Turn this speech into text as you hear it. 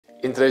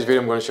In today's video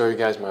I'm going to show you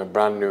guys my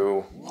brand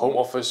new home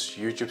office,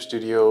 YouTube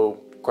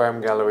studio,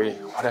 aquarium gallery,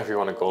 whatever you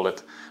want to call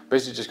it.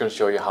 Basically just going to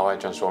show you how I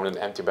transformed an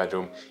empty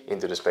bedroom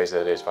into the space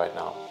that it is right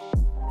now.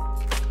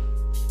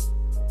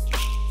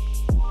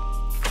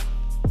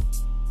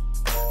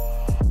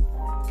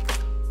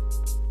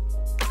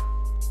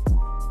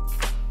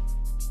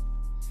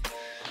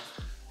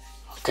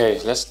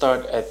 Okay, let's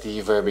start at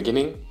the very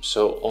beginning.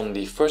 So on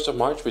the 1st of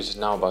March, which is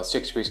now about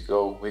 6 weeks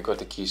ago, we got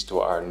the keys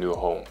to our new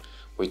home,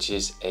 which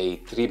is a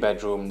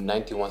 3-bedroom,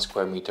 91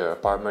 square meter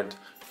apartment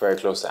very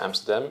close to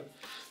Amsterdam.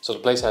 So the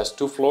place has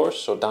 2 floors.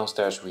 So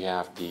downstairs we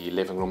have the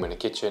living room and the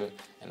kitchen,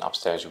 and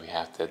upstairs we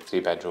have the 3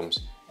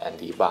 bedrooms and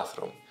the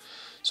bathroom.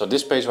 So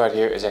this space right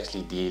here is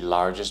actually the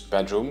largest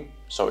bedroom.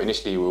 So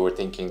initially we were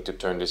thinking to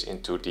turn this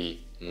into the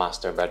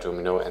master bedroom,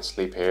 you know, and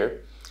sleep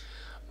here.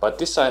 But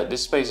this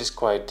space is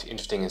quite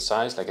interesting in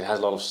size, like it has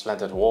a lot of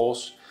slanted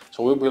walls,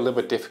 so it will be a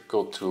little bit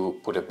difficult to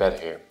put a bed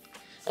here.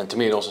 And to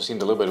me it also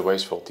seemed a little bit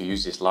wasteful to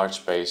use this large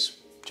space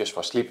just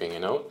for sleeping, you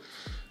know.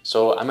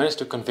 So I managed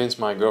to convince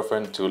my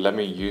girlfriend to let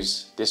me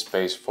use this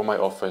space for my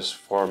office,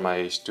 for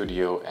my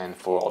studio and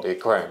for all the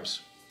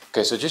aquariums.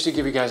 Okay, so just to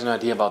give you guys an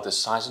idea about the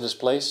size of this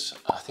place,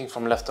 I think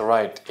from left to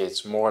right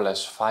it's more or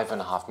less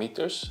 5.5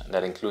 meters, and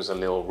that includes a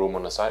little room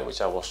on the side,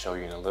 which I will show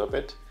you in a little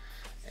bit.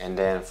 And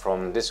then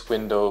from this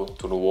window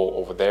to the wall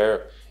over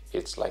there,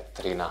 it's like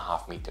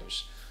 3.5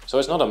 meters. So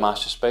it's not a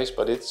master space,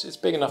 but it's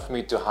big enough for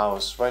me to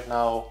house right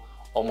now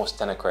almost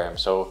 10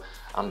 aquariums. So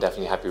I'm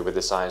definitely happy with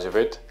the size of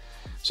it.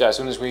 So as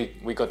soon as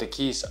we got the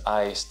keys,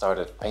 I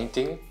started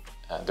painting.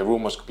 The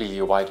room was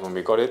completely white when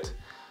we got it,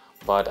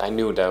 but I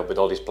knew that with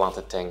all these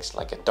planted tanks,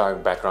 like a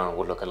dark background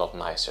would look a lot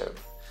nicer.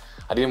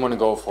 I didn't want to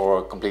go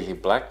for completely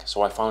black,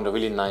 so I found a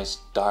really nice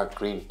dark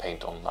green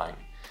paint online.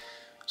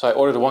 So I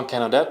ordered 1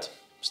 can of that.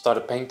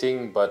 Started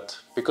painting, but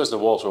because the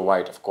walls were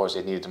white, of course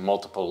it needed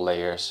multiple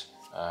layers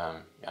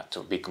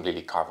to be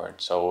completely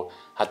covered. So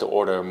I had to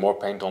order more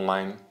paint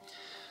online.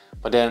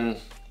 But then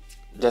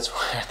that's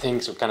where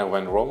things kind of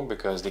went wrong,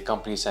 because the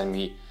company sent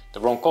me the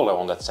wrong color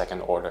on that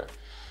second order.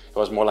 It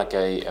was more like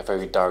a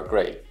very dark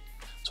gray.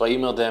 So I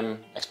emailed them,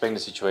 explained the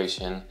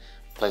situation,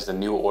 placed a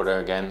new order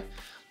again.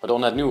 But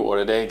on that new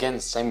order they again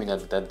sent me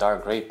that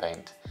dark gray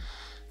paint.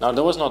 Now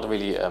there was not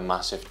really a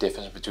massive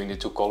difference between the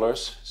 2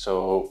 colors,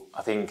 so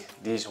I think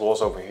these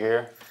walls over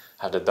here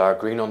have the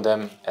dark green on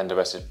them and the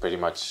rest is pretty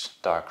much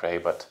dark grey,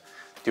 but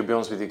to be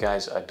honest with you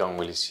guys, I don't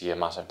really see a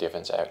massive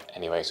difference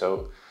anyway,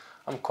 so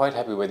I'm quite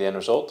happy with the end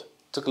result.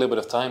 It took a little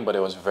bit of time, but it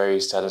was very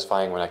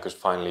satisfying when I could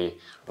finally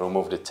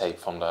remove the tape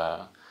from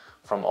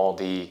all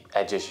the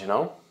edges, you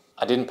know.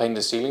 I didn't paint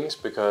the ceilings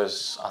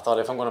because I thought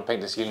if I'm going to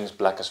paint the ceilings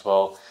black as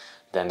well,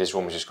 then this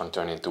room is just going to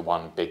turn into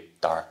one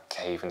big dark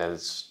cave, and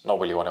that's not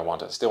really what I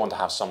wanted. I still want to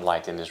have some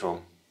light in this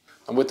room.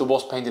 And with the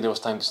walls painted, it was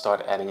time to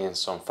start adding in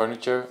some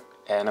furniture.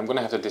 And I'm going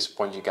to have to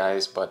disappoint you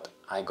guys, but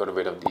I got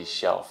rid of the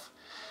shelf.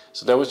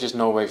 So there was just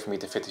no way for me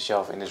to fit the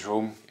shelf in this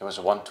room. It was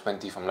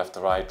 120 from left to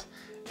right,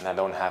 and I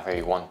don't have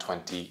a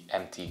 120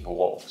 empty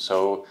wall.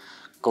 So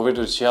got rid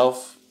of the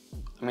shelf.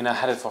 I mean, I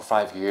had it for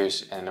 5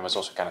 years, and it was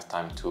also kind of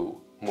time to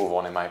move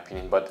on in my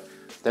opinion. But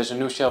there's a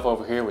new shelf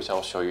over here, which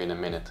I'll show you in a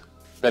minute.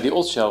 Now, the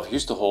old shelf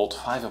used to hold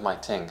 5 of my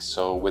tanks,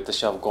 so with the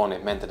shelf gone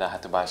it meant that I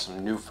had to buy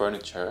some new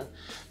furniture.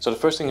 So the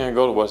first thing I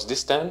got was this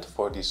stand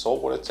for the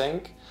saltwater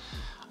tank,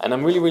 and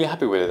I'm really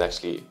happy with it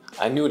actually.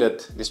 I knew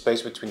that the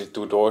space between the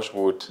 2 doors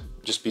would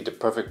just be the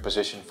perfect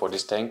position for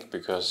this tank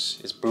because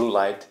it's blue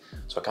light,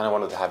 so I kind of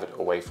wanted to have it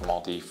away from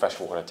all the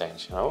freshwater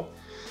tanks, you know.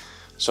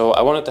 So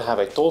I wanted to have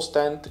a tall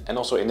stand and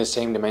also in the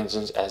same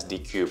dimensions as the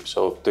cube,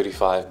 so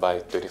 35 by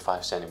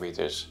 35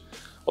 centimeters.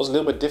 It was a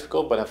little bit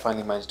difficult, but I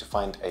finally managed to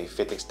find a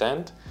fitting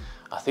stand.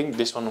 I think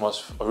this one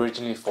was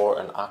originally for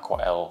an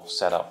Aquasoil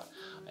setup.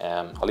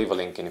 I'll leave a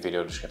link in the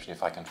video description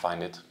if I can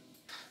find it.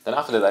 Then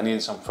after that I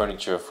needed some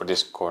furniture for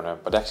this corner,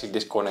 but actually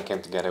this corner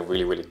came together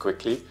really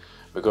quickly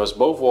because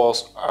both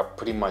walls are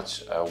pretty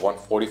much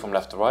 140 from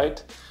left to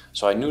right.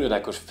 So I knew that I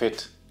could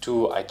fit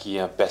 2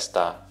 IKEA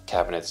BETTA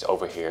cabinets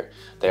over here.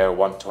 They are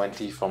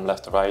 120 from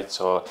left to right,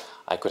 so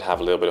I could have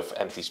a little bit of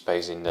empty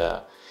space in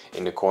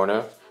the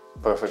corner.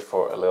 Perfect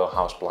for a little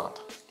house plant.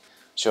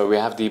 So we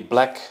have the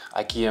black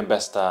IKEA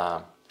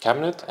BETTA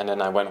cabinet, and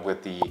then I went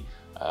with the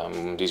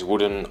these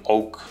wooden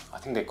oak, I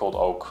think they're called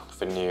oak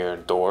veneer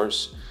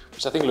doors,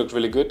 which I think looked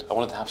really good. I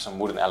wanted to have some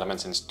wooden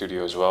elements in the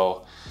studio as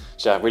well.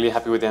 So I'm really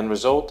happy with the end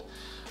result.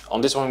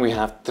 On this one we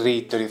have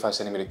 3 35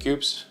 centimeter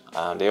cubes.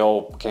 They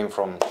all came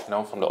from, you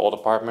know, from the old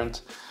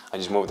apartment. I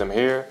just moved them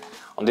here.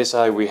 On this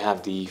side we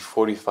have the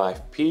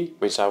 45P,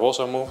 which I've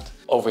also moved.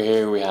 Over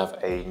here we have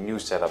a new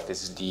setup.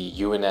 This is the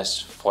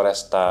UNS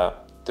Foresta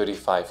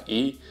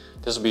 35E.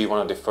 This will be one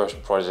of the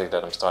first projects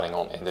that I'm starting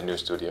on in the new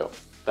studio.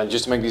 Then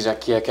just to make these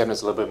IKEA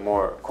cabinets a little bit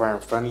more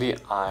aquarium friendly,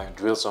 I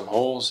drilled some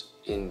holes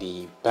in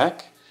the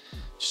back,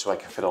 just so I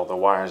can fit all the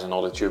wires and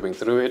all the tubing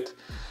through it.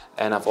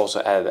 And I've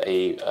also added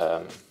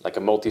a like a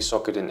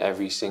multi-socket in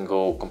every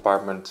single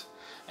compartment.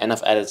 And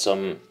I've added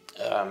some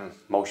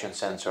motion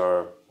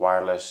sensor,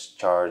 wireless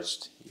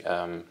charged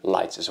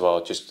lights as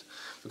well, just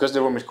because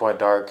the room is quite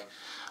dark.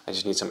 I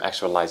just need some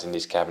extra lights in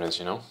these cabinets,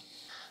 you know.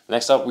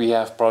 Next up we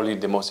have probably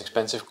the most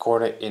expensive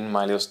corner in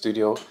my little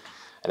studio,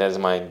 and that is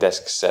my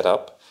desk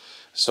setup.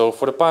 So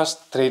for the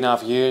past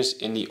 3.5 years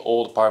in the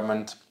old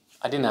apartment,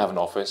 I didn't have an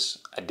office,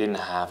 I didn't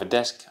have a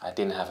desk, I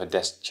didn't have a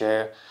desk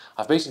chair.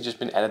 I've basically just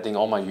been editing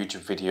all my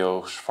YouTube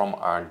videos from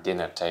our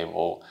dinner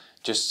table,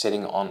 just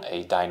sitting on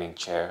a dining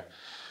chair,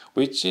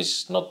 which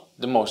is not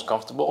the most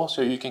comfortable,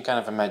 so you can kind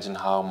of imagine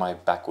how my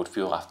back would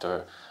feel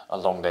after a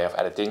long day of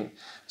editing.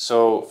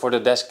 So for the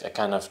desk I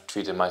kind of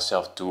treated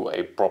myself to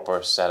a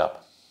proper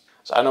setup.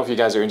 So I don't know if you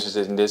guys are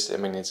interested in this. I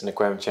mean, it's an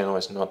aquarium channel,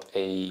 it's not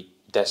a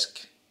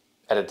desk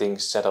editing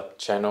setup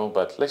channel,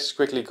 but let's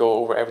quickly go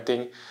over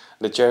everything.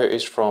 The chair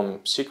is from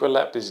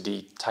Secretlab, this is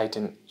the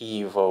Titan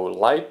Evo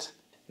Light.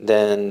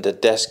 Then the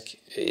desk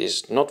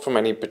is not from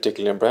any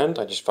particular brand,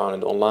 I just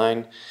found it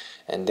online.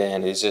 And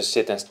then it's a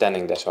sit and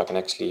standing desk, so I can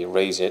actually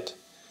raise it.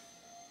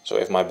 So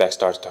if my back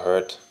starts to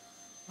hurt,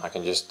 I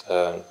can just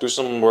do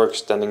some work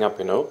standing up,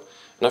 you know.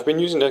 And I've been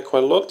using that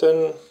quite a lot,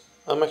 and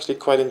I'm actually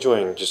quite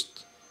enjoying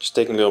just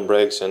taking little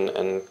breaks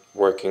and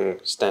working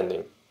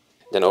standing.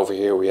 Then over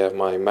here we have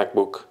my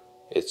MacBook.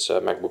 It's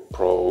a MacBook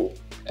Pro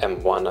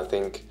M1, I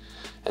think.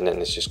 And then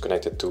it's just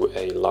connected to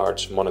a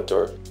large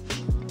monitor.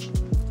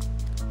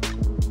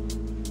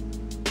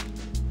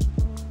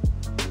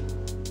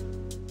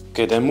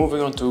 Okay, then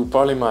moving on to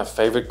probably my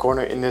favorite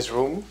corner in this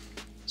room.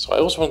 So I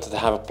also wanted to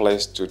have a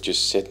place to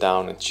just sit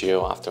down and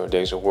chill after a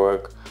day's of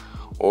work.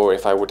 Or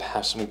if I would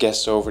have some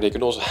guests over, they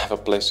could also have a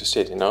place to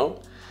sit, you know.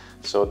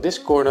 So this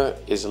corner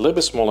is a little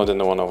bit smaller than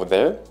the one over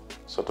there.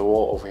 So the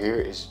wall over here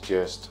is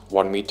just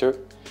 1 meter.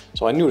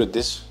 So I knew that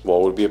this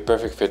wall would be a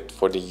perfect fit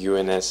for the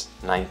UNS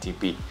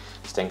 90B.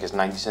 This tank is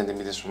 90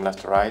 centimeters from left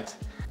to right.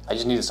 I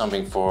just needed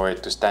something for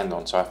it to stand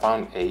on. So I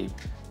found a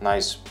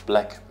nice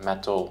black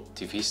metal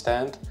TV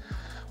stand,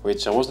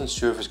 which I wasn't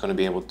sure if it's going to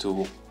be able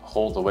to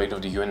hold the weight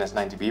of the UNS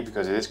 90B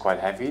because it is quite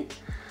heavy.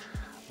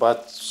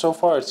 But so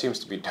far it seems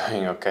to be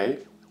doing okay.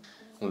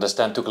 The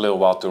stand took a little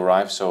while to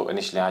arrive, so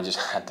initially I just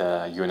had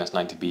the UNS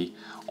 90B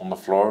on the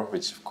floor,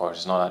 which of course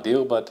is not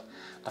ideal, but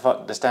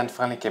the stand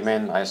finally came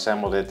in, I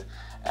assembled it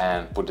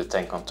and put the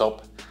tank on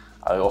top.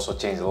 I also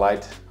changed the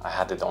light. I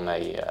had it on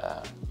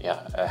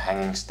a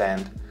hanging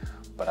stand,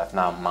 but I've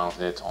now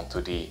mounted it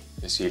onto the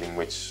ceiling,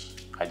 which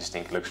I just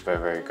think looks very,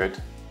 very good.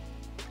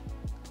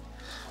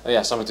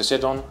 Yeah, something to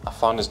sit on. I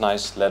found this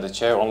nice leather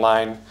chair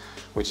online,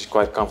 which is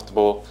quite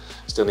comfortable.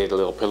 Still need a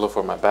little pillow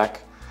for my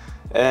back.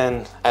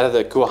 And added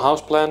a cool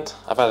houseplant.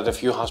 I've added a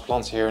few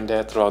houseplants here and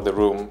there throughout the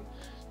room,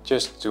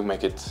 just to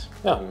make it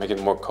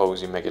more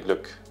cozy, make it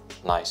look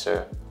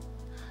nicer.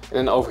 And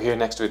then over here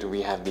next to it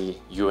we have the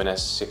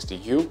UNS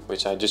 60U,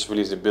 which I just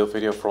released a build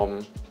video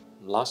from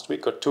last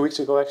week or 2 weeks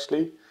ago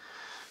actually.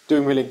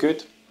 Doing really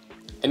good.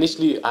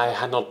 Initially I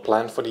had not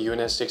planned for the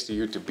UNS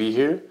 60U to be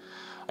here.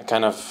 I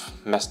kind of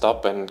messed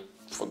up and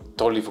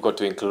totally forgot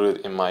to include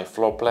it in my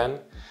floor plan.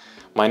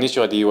 My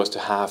initial idea was to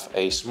have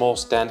a small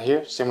stand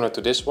here, similar to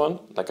this one,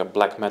 like a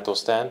black metal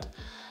stand.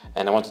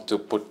 And I wanted to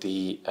put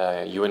the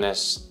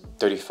UNS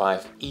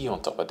 35E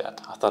on top of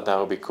that. I thought that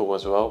would be cool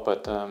as well,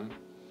 but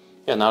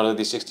yeah, now that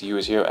the 60U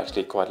is here, I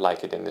actually quite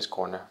like it in this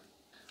corner.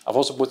 I've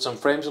also put some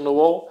frames on the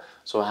wall,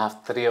 so I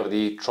have 3 of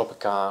the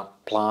Tropica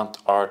plant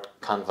art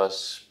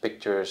canvas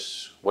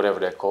pictures,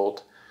 whatever they're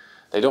called.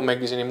 They don't make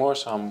these anymore,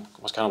 so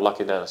I was kind of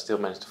lucky that I still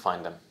managed to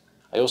find them.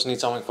 I also need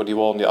something for the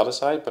wall on the other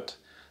side, but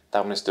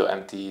that one is still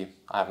empty.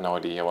 I have no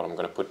idea what I'm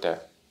going to put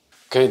there.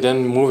 Okay,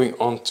 then moving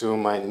on to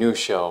my new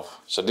shelf.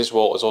 So this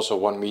wall is also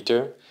 1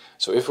 meter.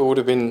 So if it would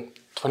have been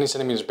 20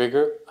 centimeters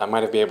bigger, I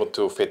might have been able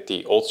to fit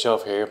the old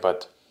shelf here,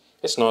 but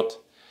it's not.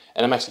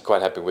 And I'm actually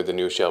quite happy with the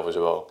new shelf as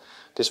well.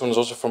 This one is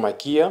also from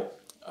IKEA.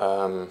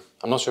 I'm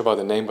not sure about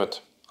the name,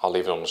 but I'll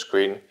leave it on the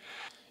screen.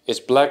 It's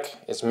black,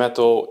 it's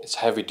metal, it's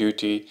heavy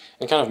duty,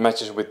 and kind of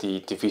matches with the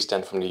TV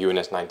stand from the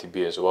UNS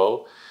 90B as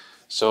well.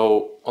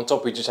 So on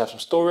top we just have some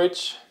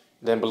storage.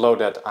 Then below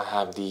that I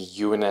have the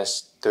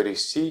UNS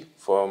 30C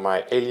for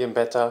my alien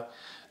BETTA.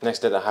 Next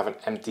to that I have an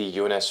empty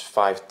UNS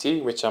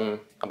 5T, which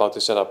I'm about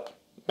to set up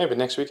maybe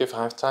next week if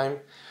I have time.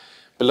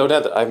 Below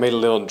that I made a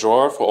little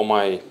drawer for all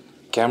my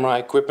camera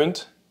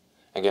equipment.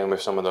 Again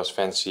with some of those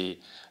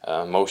fancy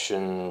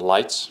motion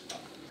lights.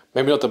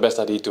 Maybe not the best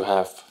idea to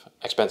have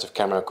expensive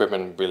camera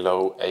equipment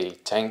below a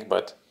tank,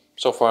 but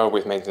so far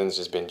with maintenance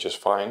it's been just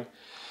fine.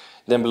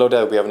 Then below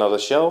that we have another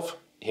shelf.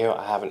 Here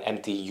I have an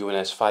empty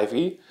UNS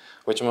 5E,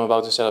 which I'm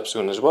about to set up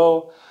soon as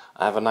well.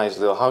 I have a nice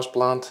little house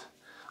plant.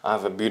 I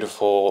have a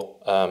beautiful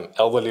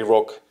elderly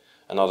rock,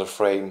 another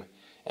frame,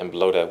 and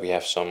below that we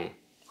have some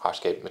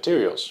hardscape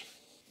materials.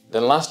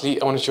 Then lastly,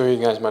 I want to show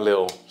you guys my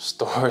little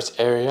storage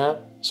area.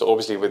 So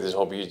obviously with this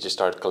hobby you just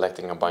start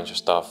collecting a bunch of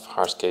stuff,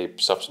 hardscape,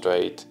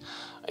 substrate,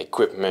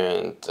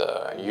 equipment,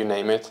 you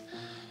name it.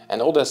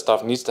 And all that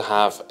stuff needs to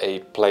have a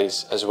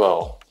place as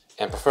well,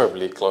 and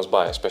preferably close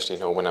by, especially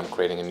when I'm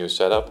creating a new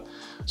setup.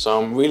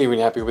 So I'm really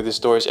happy with this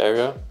storage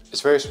area.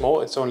 It's very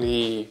small, it's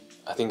only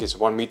I think it's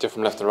 1 meter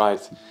from left to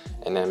right,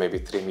 and then maybe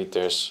 3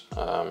 meters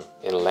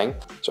in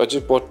length. So I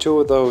just bought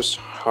 2 of those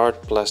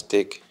hard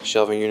plastic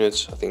shelving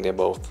units. I think they're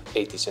both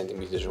 80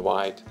 centimeters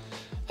wide,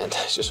 and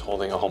that's just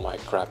holding all my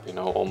crap, you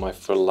know, all my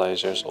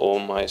fertilizers, all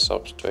my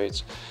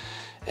substrates,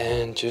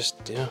 and just,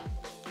 yeah,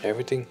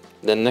 everything.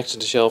 Then next to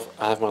the shelf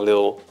I have my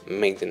little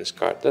maintenance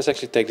cart. Let's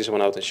actually take this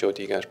one out and show it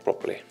to you guys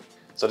properly.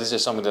 So this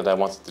is something that I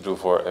wanted to do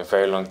for a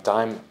very long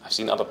time. I've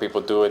seen other people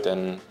do it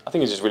and I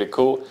think it's just really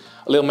cool.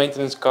 A little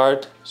maintenance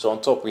cart. So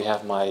on top we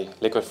have my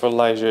liquid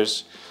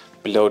fertilizers.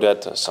 Below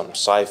that some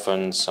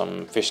siphons,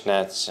 some fish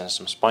nets and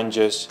some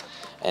sponges.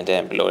 And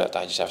then below that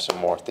I just have some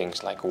more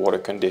things like water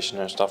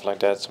conditioner, stuff like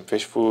that, some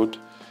fish food.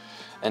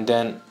 And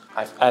then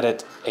I've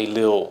added a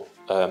little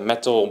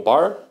metal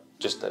bar,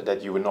 just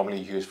that you would normally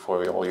use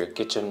for all your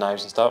kitchen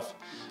knives and stuff.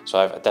 So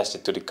I've attached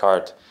it to the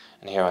cart,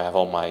 and here I have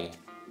all my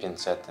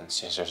pincet and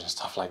scissors and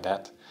stuff like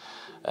that.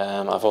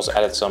 I've also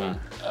added some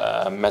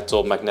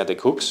metal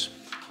magnetic hooks,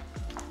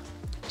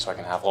 so I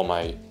can have all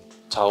my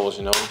towels,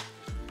 you know.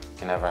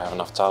 Can never have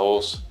enough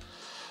towels.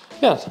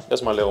 Yeah,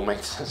 that's my little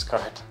maintenance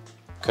cart.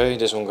 Okay,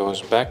 this one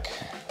goes back.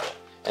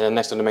 And then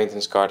next to the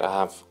maintenance cart I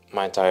have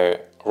my entire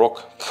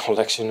rock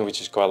collection,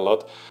 which is quite a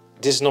lot.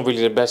 This is not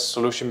really the best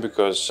solution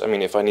because, I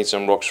mean, if I need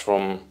some rocks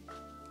from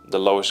the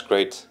lowest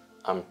grade,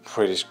 I'm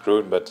pretty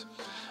screwed, but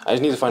I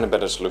just need to find a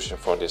better solution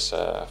for this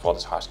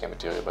hardscape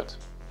material, but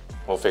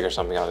we'll figure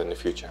something out in the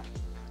future.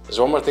 There's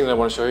one more thing that I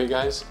want to show you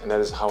guys, and that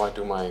is how I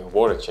do my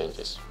water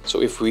changes.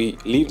 So if we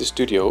leave the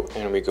studio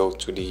and we go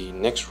to the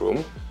next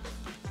room,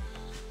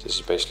 this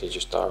is basically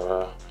just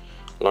our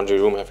laundry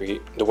room, have the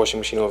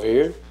washing machine over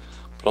here.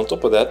 But on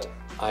top of that,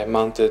 I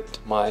mounted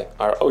my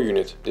RO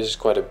unit. This is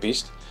quite a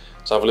beast.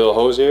 So I have a little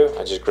hose here,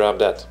 I just grab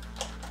that.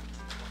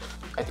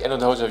 At the end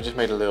of the hose I've just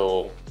made a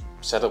little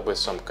setup with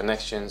some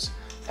connections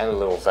and a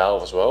little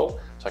valve as well.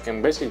 So I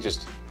can basically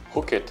just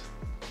hook it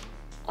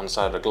on the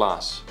side of the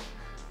glass.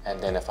 And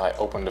then if I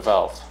open the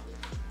valve,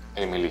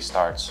 it immediately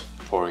starts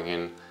pouring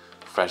in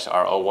fresh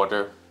RO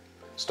water.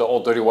 So the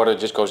old dirty water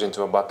just goes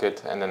into a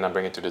bucket, and then I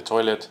bring it to the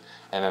toilet,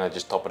 and then I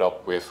just top it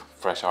up with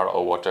fresh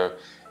RO water.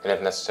 And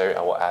if necessary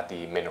I will add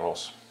the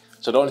minerals.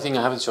 So the only thing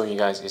I haven't shown you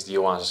guys is the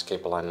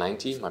SKAPERLINE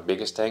 90, my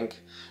biggest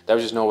tank. There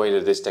was just no way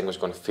that this tank was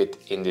going to fit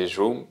in this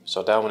room.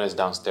 So that one is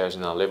downstairs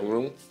in our living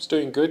room. It's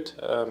doing good.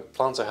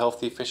 Plants are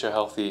healthy, fish are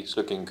healthy, it's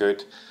looking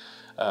good.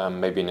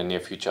 Maybe in the near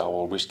future I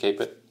will rescape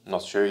it,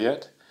 not sure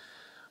yet.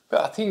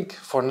 But I think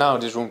for now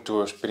this room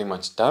tour is pretty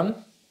much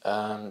done.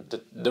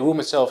 The room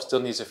itself still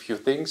needs a few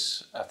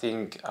things. I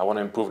think I want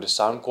to improve the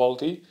sound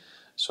quality.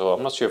 So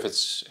I'm not sure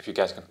if you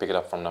guys can pick it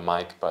up from the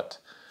mic, but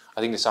I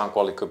think the sound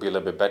quality could be a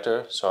little bit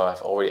better. So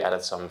I've already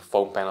added some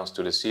foam panels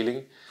to the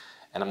ceiling,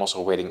 and I'm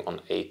also waiting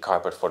on a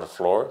carpet for the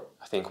floor.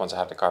 I think once I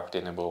have the carpet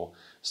in, it will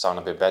sound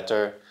a bit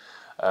better.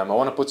 I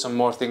want to put some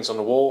more things on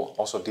the wall.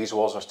 Also, these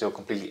walls are still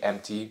completely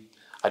empty.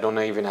 I don't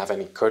even have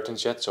any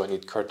curtains yet, so I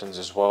need curtains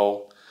as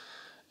well.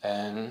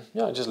 And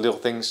yeah, just little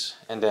things,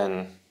 and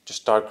then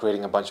just start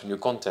creating a bunch of new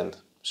content.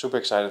 Super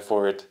excited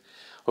for it.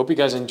 Hope you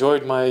guys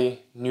enjoyed my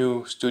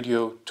new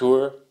studio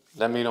tour.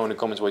 Let me know in the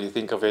comments what you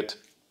think of it.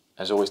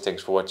 As always,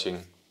 thanks for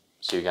watching.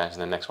 See you guys in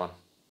the next one.